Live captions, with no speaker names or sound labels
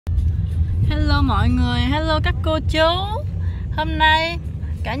Hello mọi người, hello các cô chú. Hôm nay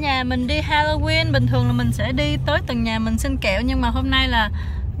cả nhà mình đi Halloween. Bình thường là mình sẽ đi tới từng nhà mình xin kẹo, nhưng mà hôm nay là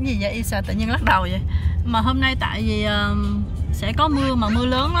cái gì vậy? Isa tự nhiên lắc đầu vậy. Mà hôm nay tại vì sẽ có mưa, mà mưa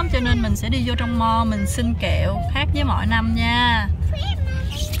lớn lắm, cho nên mình sẽ đi vô trong mall mình xin kẹo, khác với mọi năm nha.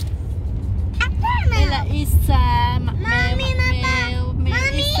 Đây là Isa, mặt mèo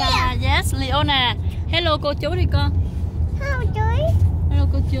Isa. Yes, Leona. Hello cô chú đi con. Hello chú. Hello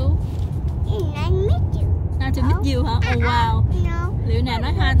cô chú. I miss you. Nice to meet you hả? Oh wow. No. Liệu nào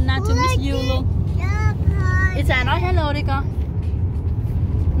nói nice to meet you luôn. Isa nói hello đi con.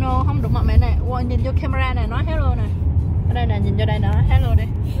 No, không đụng mặt mẹ nè. Wow, nhìn vô camera nè, nói hello nè. Ở đây nè, nhìn vô đây nè, hello đi.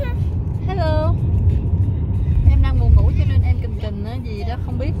 Hello. Em đang buồn ngủ cho nên em kình á, gì đó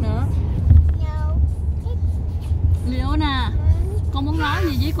không biết nữa. Leona, con muốn nói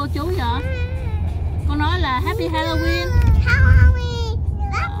gì với cô chú vậy? Con nói là Happy Halloween. Halloween.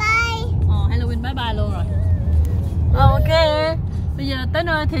 Bye bye. Halloween bye bye luôn rồi. Ok. Bây giờ tới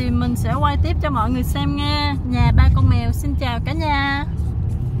nơi thì mình sẽ quay tiếp cho mọi người xem nha. Nhà ba con mèo xin chào cả nhà.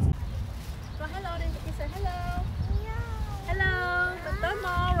 Rồi hello đi, chị say hello. Hello, mình tới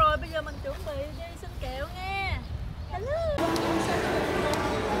mall rồi, bây giờ mình chuẩn bị đi xin kẹo nha. Hello.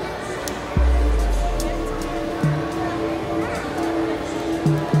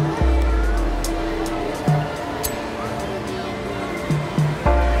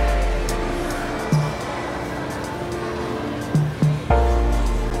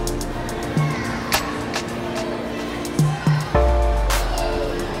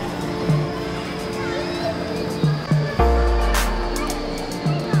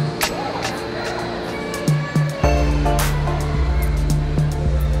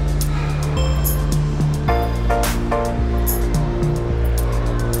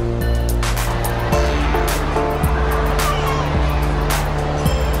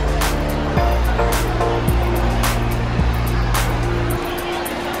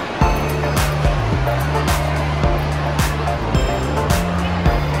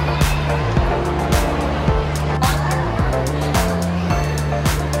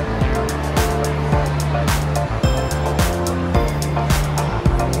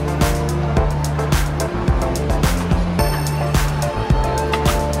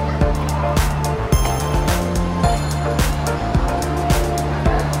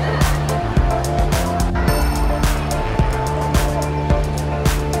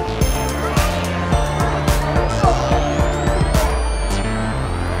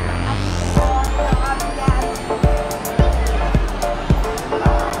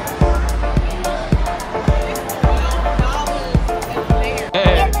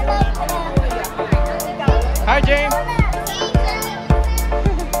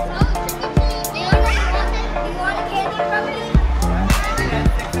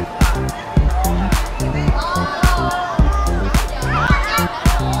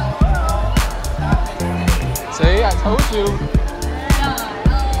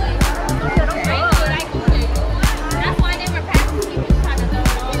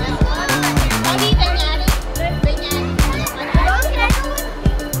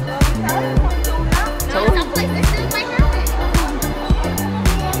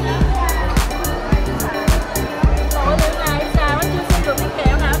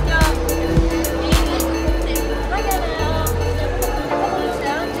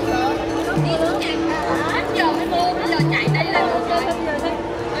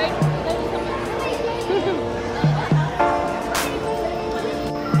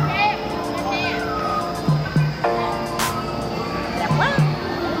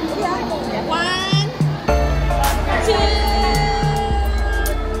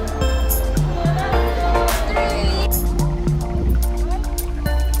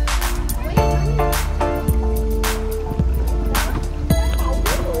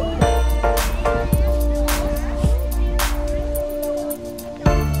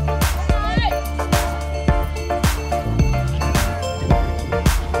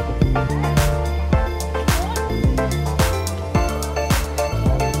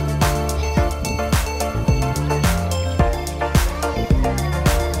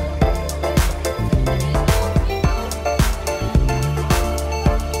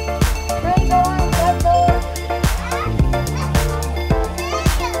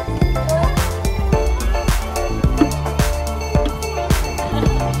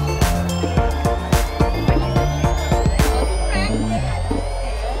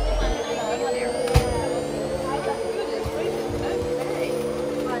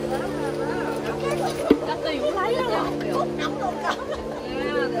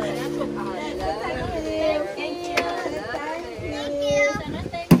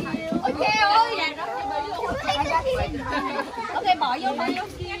 Đợi vô thôi vô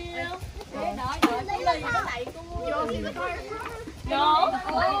kia. Đợi cái ly nó đẩy cô. No.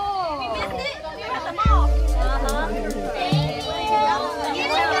 We missed it. We got them all.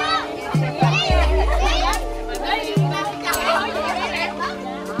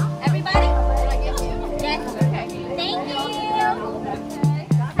 Everybody? Yes. Thank you.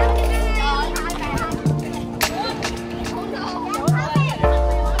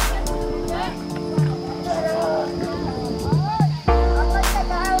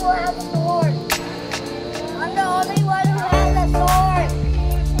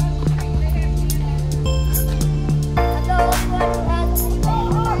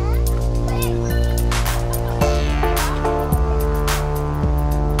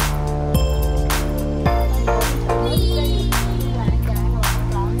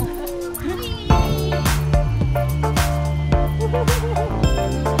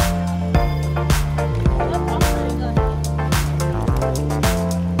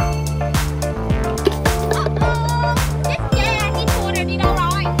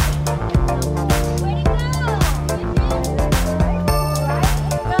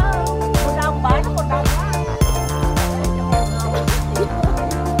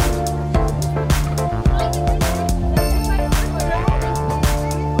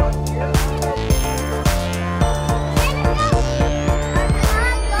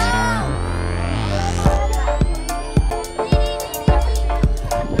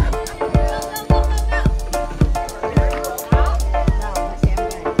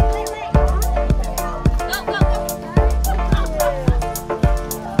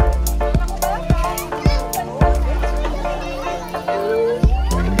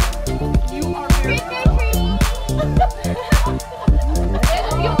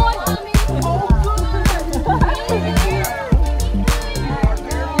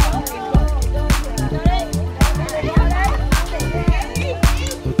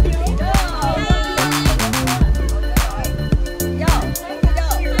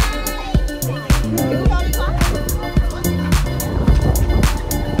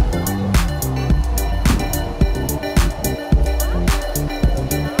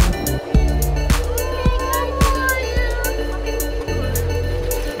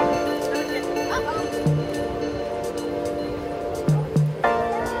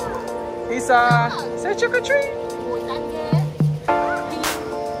 Isa, say trick or treat.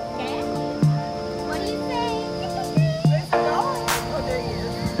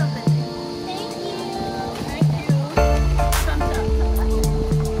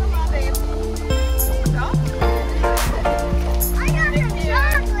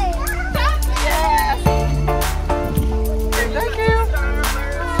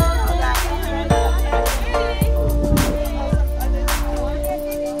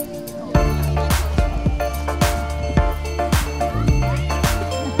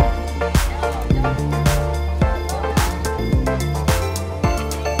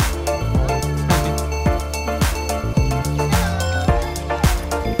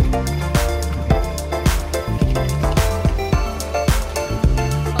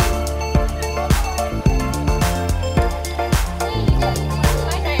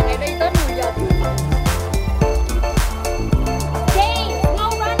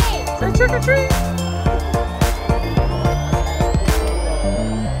 Trick or treat.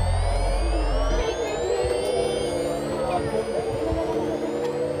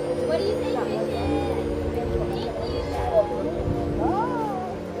 What do you think?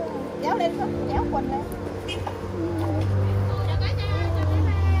 Kéo lên, kéo quần lên.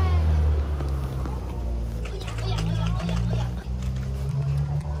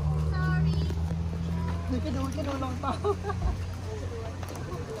 Cái đuôi lông to.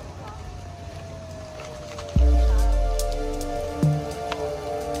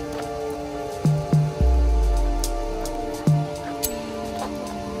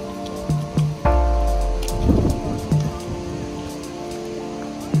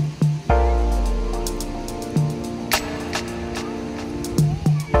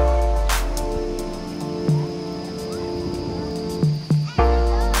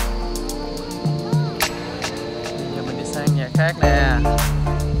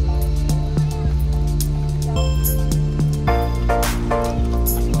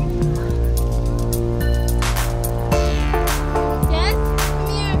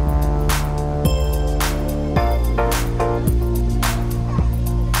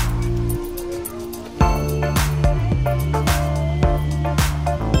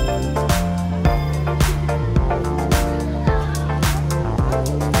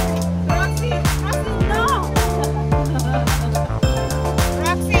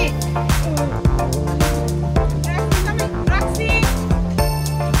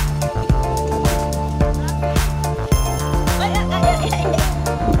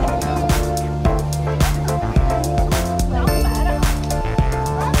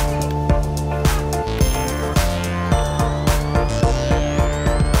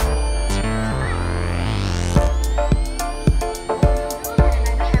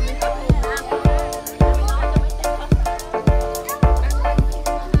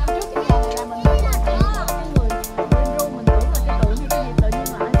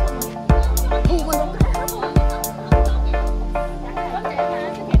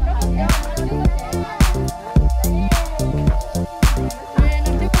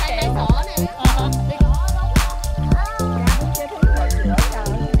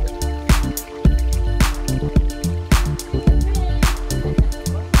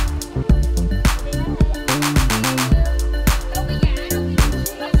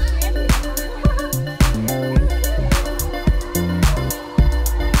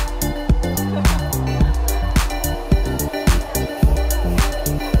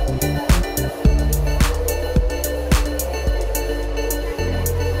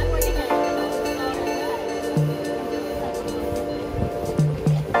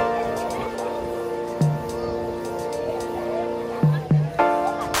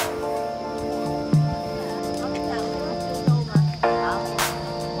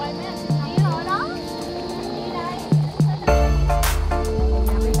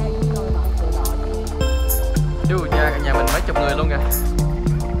 kìa.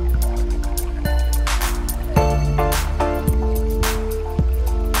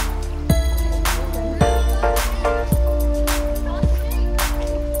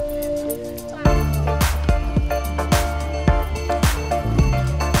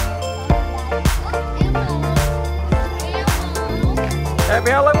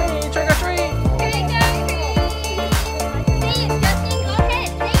 Happy Halloween, trick or treat.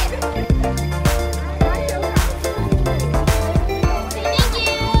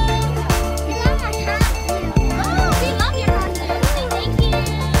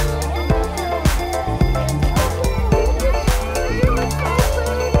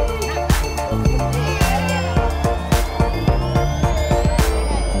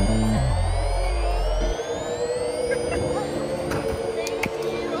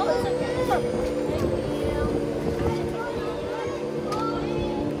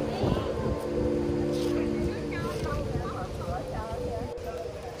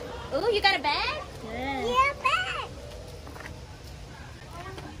 Ooh, you got a bag? Yeah. Yeah, bag.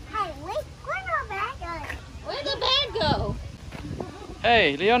 Hey, where's our bag going? Where'd the bag go?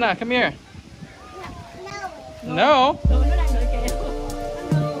 Hey, Leona, come here. No. No. Tụi nó đang đợi kẹo.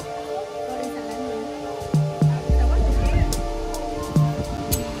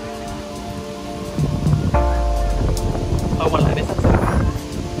 Thôi quay lại đi sắp sửa.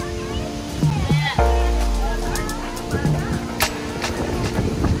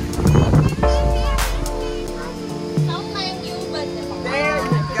 Không mang du lịch. There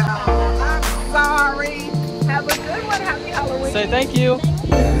you go. I'm sorry. Have a good one. Happy Halloween. Say thank you. Come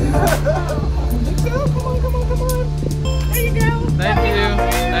on, come on, come on. There you go. Thank you.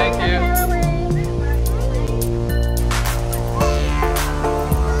 Thank you.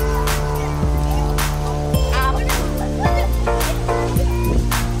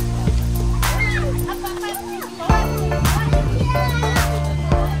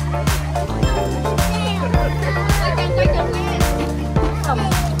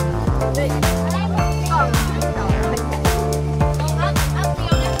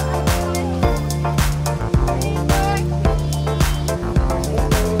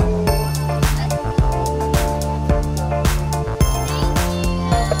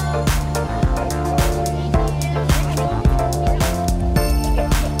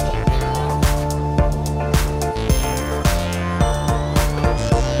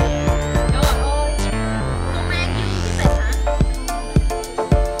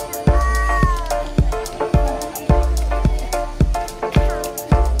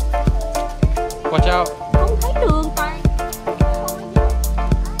 Watch out. Không thấy đường tay.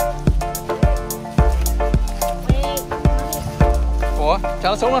 Ủa, cho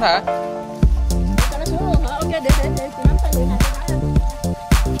nó xuống luôn hả? Cho nó xuống luôn hả? Ok, để chị nắm tay Lụy này.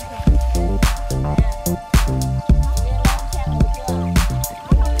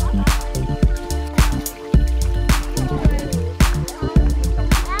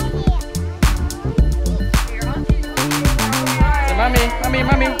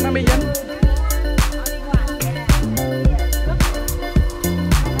 Mami dính.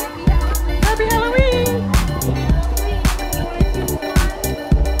 Happy Halloween.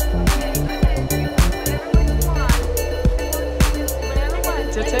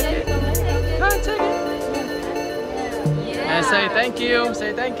 Just take it. Come on, take it. And say thank you.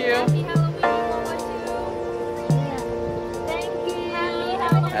 Say thank you.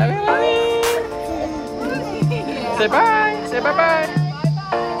 Happy Halloween. Say bye. Say bye bye.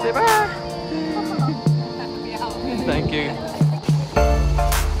 Say bye. Thank you.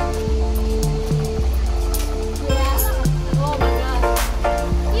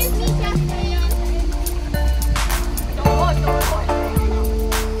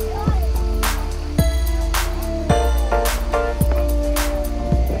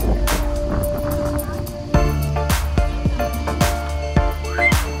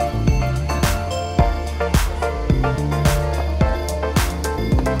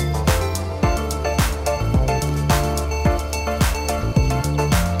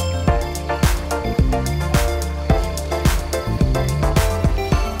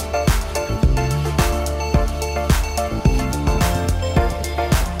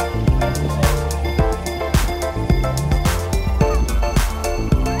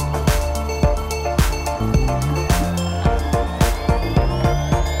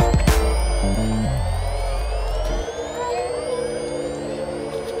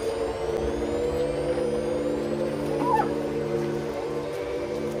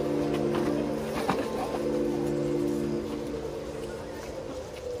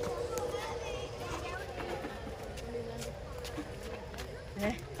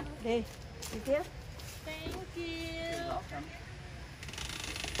 Đi tiếp. Thank you.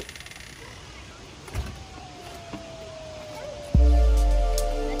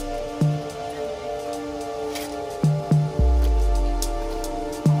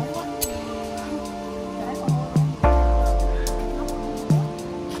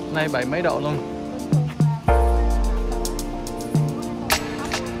 27 mấy độ luôn.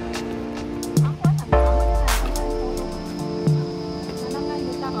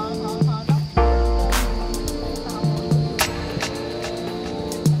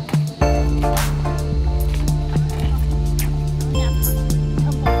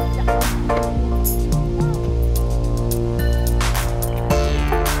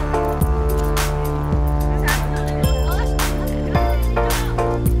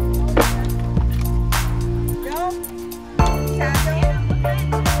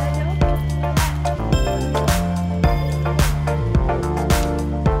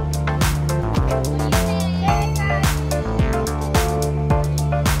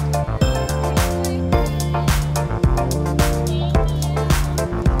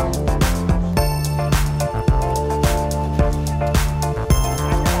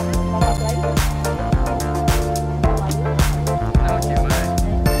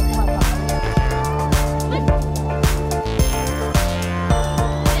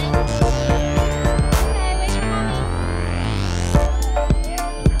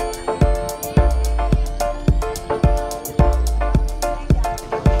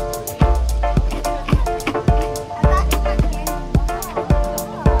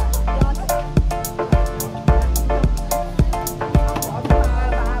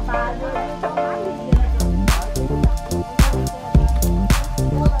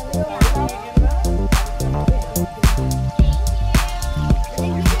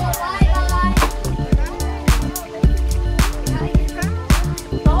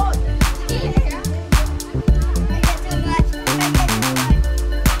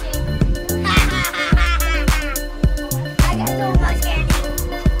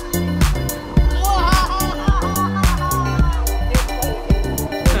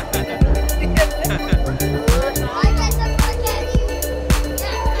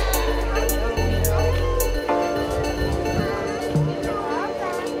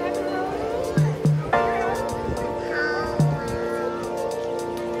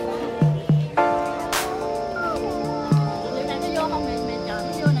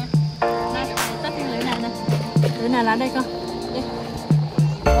 Này là đây con. Đi.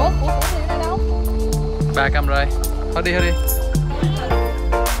 Ủa đi ra đâu? 3 cầm rồi. Thôi đi.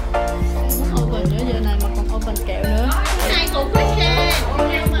 Open nữa giờ này mà còn open kẹo nữa. Hai cục fish.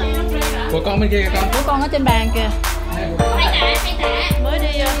 Của con bên kia kìa con. Của con ở trên bàn kìa. Hai tạ. Mới đi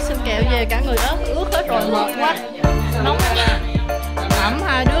xin kẹo về cả người ướt hết rồi, mệt quá. Nóng ẩm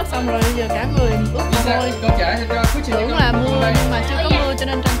hai đứa xong rồi giờ cả người ướt mồ hôi. Tưởng là mưa nhưng mà chưa có mưa cho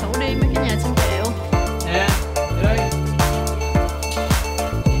nên tranh thủ đi mấy cái nhà xin kẹo. Nè, đây.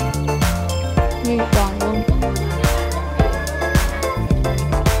 Nguyên toàn luôn.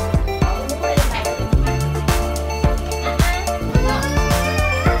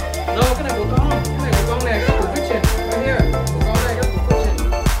 Đâu, cái này của con nè, cái của Christian. Right here. Của con này, cái của Christian.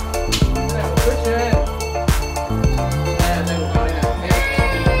 Cái này của Christian. Nè, đây của con đây nè.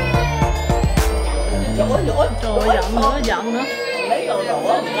 Trời ơi, giận nữa.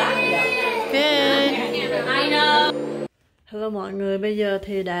 Hello mọi người, bây giờ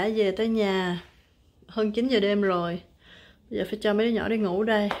thì đã về tới nhà. Hơn 9 giờ đêm rồi. Bây giờ phải cho mấy đứa nhỏ đi ngủ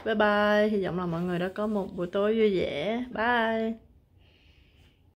đây. Bye bye. Hy vọng là mọi người đã có một buổi tối vui vẻ. Bye.